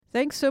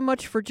Thanks so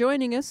much for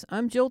joining us.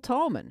 I'm Jill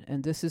Tallman,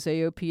 and this is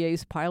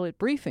AOPA's Pilot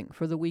Briefing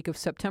for the week of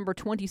September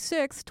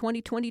 26,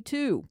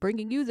 2022,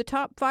 bringing you the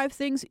top 5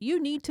 things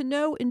you need to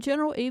know in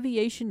general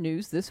aviation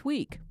news this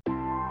week.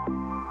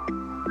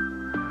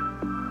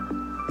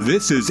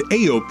 This is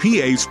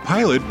AOPA's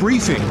Pilot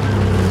Briefing,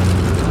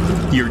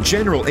 your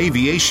general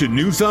aviation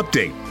news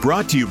update,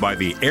 brought to you by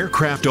the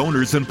Aircraft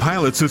Owners and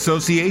Pilots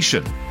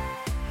Association.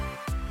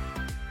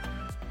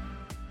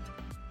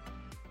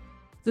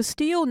 The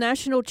Steel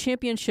National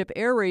Championship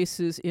air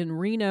races in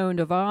Reno,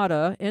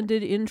 Nevada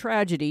ended in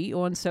tragedy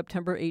on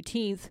September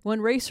 18th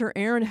when racer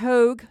Aaron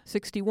Hogue,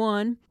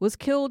 61, was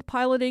killed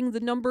piloting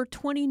the number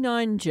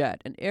 29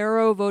 jet, an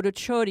Aero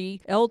Votoccioti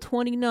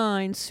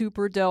L-29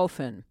 Super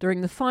Delphin,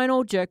 during the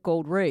final Jet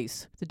Gold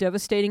race. The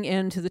devastating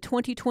end to the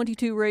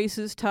 2022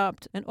 races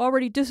topped an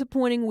already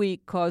disappointing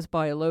week caused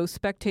by a low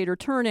spectator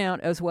turnout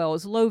as well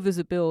as low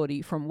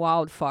visibility from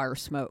wildfire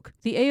smoke.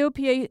 The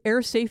AOPA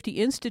Air Safety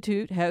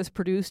Institute has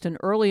produced an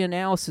early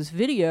analysis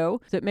video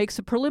that makes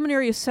a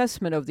preliminary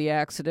assessment of the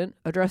accident,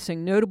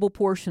 addressing notable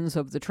portions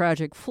of the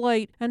tragic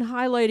flight and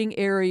highlighting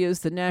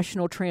areas the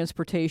National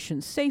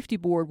Transportation Safety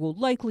Board will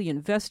likely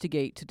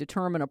investigate to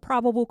determine a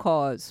probable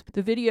cause.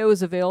 The video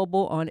is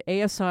available on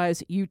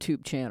ASI's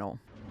YouTube channel.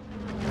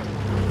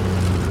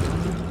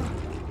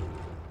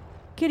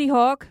 Kitty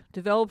Hawk,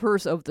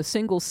 developers of the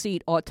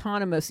single-seat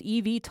autonomous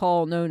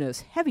eVTOL known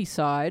as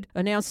Heaviside,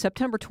 announced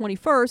September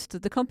 21st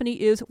that the company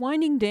is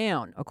winding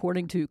down,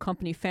 according to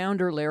company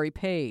founder Larry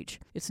Page.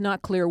 It's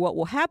not clear what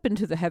will happen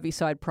to the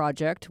Heaviside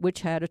project,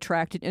 which had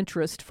attracted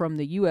interest from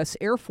the U.S.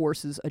 Air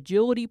Force's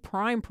Agility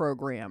Prime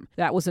program.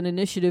 That was an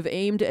initiative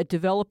aimed at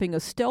developing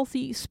a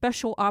stealthy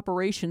special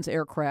operations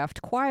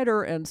aircraft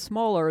quieter and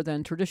smaller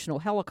than traditional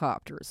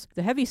helicopters.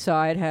 The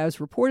Heaviside has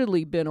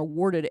reportedly been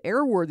awarded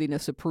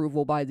airworthiness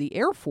approval by the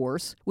Air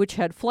Force, which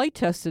had flight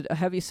tested a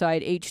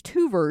Heaviside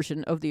H2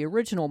 version of the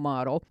original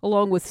model,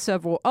 along with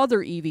several other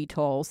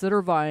eVTOLs that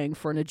are vying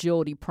for an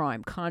Agility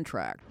Prime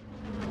contract.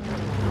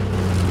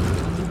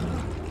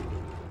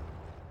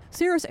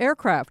 Cirrus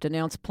Aircraft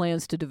announced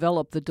plans to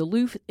develop the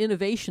Duluth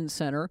Innovation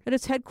Center at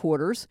its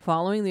headquarters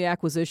following the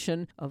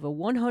acquisition of a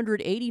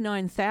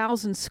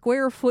 189,000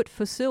 square foot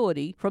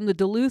facility from the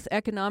Duluth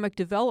Economic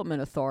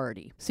Development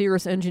Authority.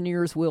 Cirrus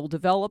engineers will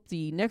develop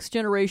the next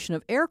generation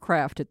of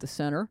aircraft at the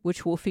center,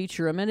 which will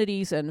feature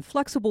amenities and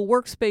flexible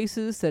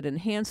workspaces that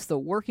enhance the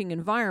working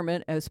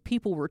environment as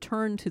people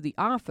return to the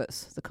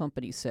office, the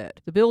company said.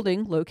 The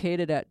building,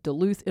 located at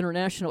Duluth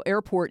International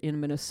Airport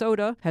in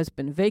Minnesota, has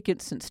been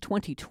vacant since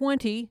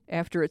 2020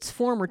 after its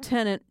former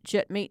tenant,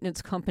 jet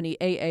maintenance company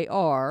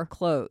AAR,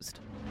 closed.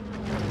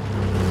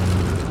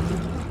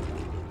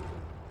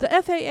 The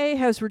FAA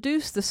has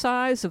reduced the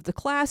size of the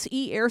Class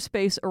E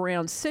airspace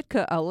around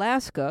Sitka,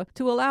 Alaska,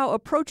 to allow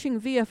approaching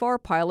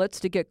VFR pilots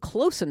to get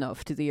close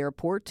enough to the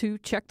airport to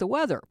check the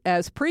weather.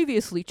 As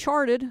previously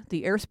charted,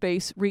 the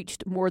airspace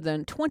reached more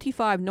than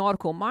 25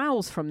 nautical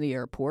miles from the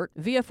airport.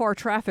 VFR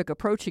traffic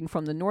approaching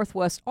from the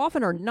northwest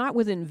often are not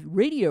within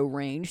radio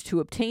range to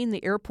obtain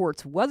the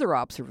airport's weather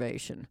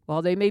observation.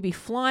 While they may be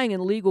flying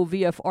in legal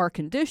VFR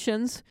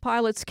conditions,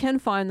 pilots can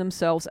find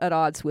themselves at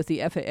odds with the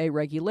FAA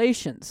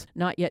regulations,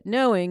 not yet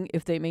knowing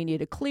if they may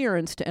need a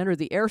clearance to enter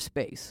the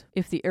airspace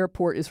if the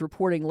airport is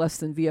reporting less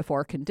than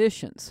VFR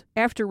conditions.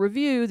 After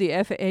review, the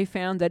FAA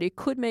found that it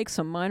could make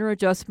some minor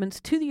adjustments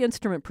to the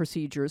instrument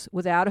procedures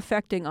without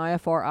affecting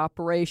IFR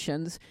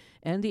operations,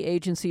 and the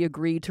agency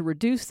agreed to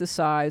reduce the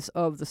size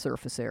of the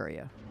surface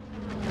area.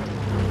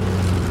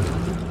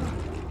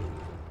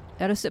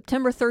 At a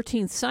September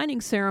 13th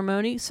signing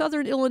ceremony,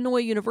 Southern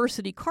Illinois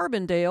University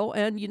Carbondale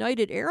and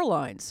United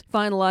Airlines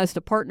finalized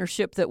a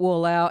partnership that will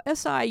allow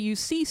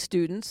SIUC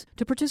students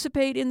to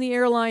participate in the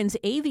airline's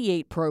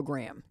Aviate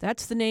program.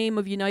 That's the name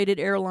of United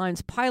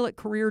Airlines' pilot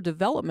career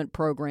development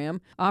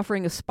program,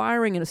 offering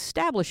aspiring and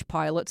established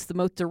pilots the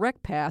most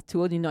direct path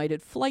to a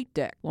United flight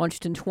deck.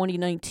 Launched in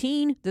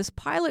 2019, this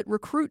pilot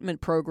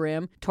recruitment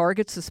program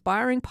targets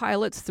aspiring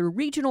pilots through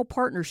regional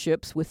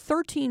partnerships with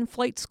 13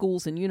 flight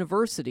schools and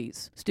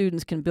universities. Students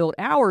can build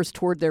hours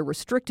toward their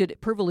restricted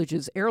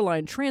privileges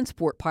airline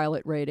transport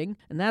pilot rating,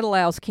 and that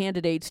allows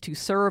candidates to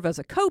serve as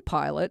a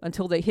co-pilot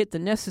until they hit the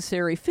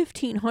necessary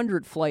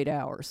 1,500 flight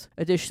hours.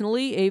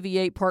 Additionally,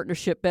 Aviate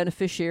partnership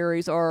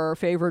beneficiaries are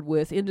favored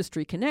with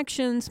industry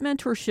connections,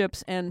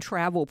 mentorships, and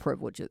travel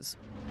privileges.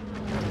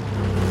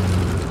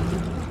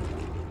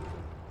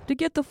 To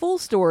get the full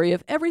story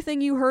of everything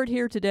you heard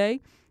here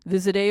today,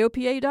 visit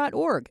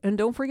AOPA.org, and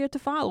don't forget to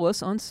follow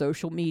us on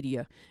social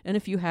media. And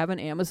if you have an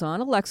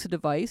Amazon Alexa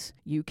device,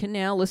 you can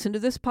now listen to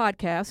this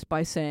podcast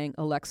by saying,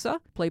 "Alexa,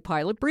 play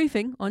Pilot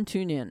Briefing" on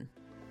TuneIn.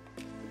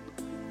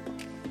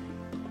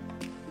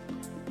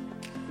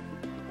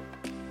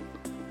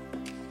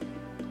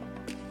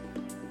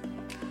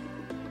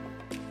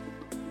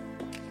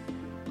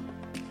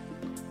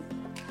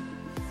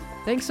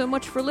 Thanks so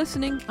much for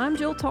listening. I'm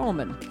Jill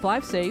Tallman.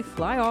 Fly safe,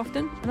 fly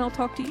often, and I'll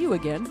talk to you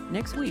again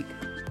next week.